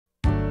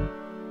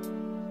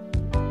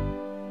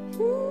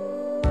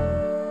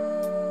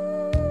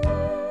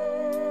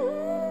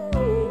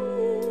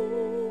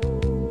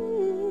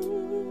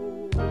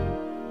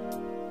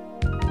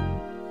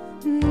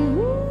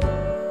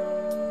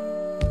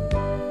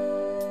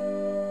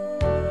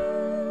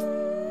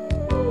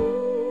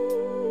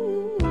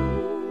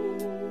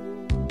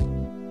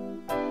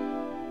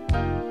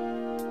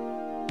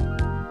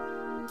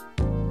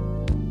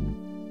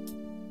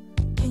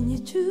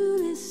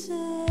Truly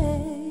say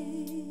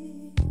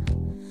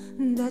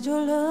that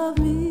you'll love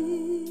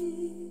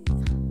me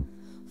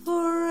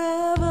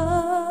forever.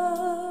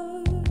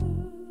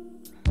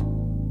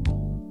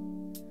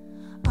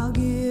 I'll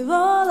give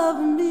all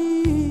of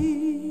me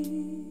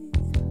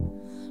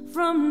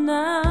from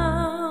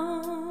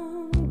now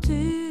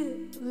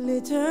till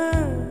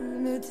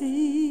eternity.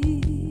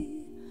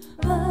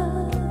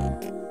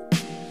 But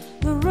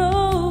the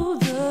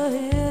roads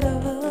ahead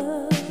of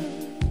us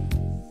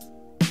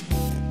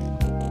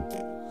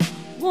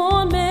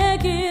won't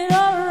make it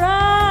alright.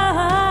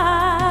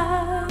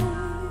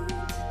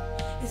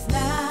 It's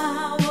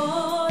now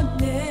or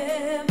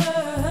never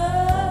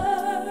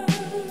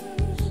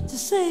to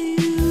say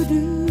you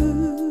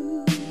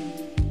do,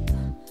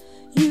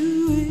 you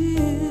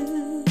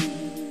will.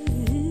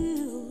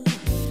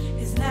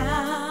 It's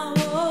now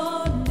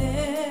or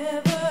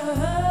never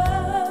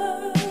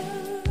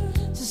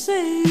to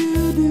say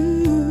you do,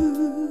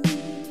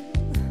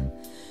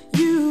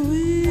 you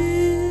will.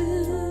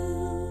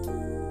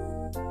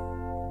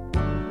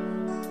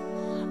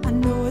 I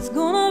know it's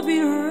gonna be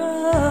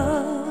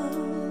rough,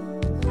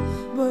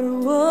 but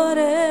what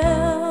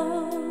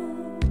else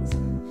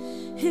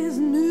is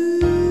new?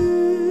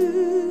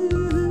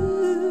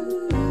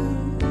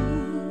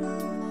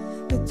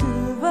 The two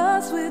of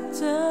us we're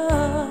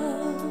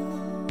tough,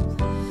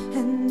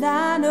 and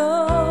I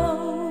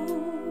know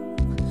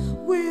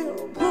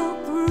we'll pull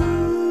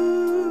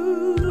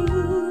through.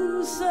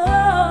 So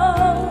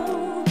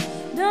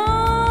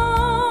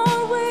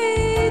don't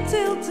wait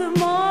till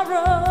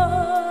tomorrow.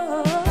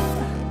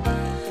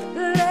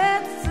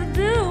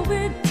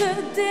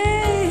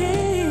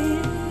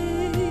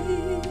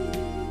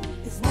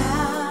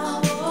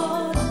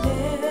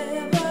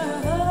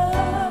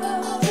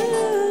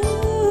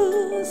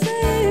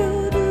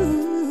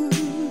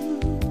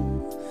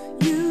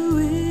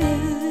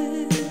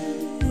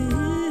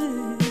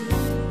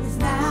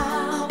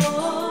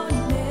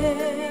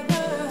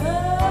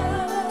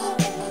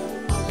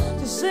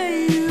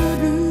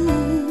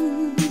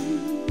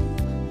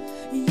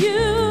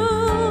 You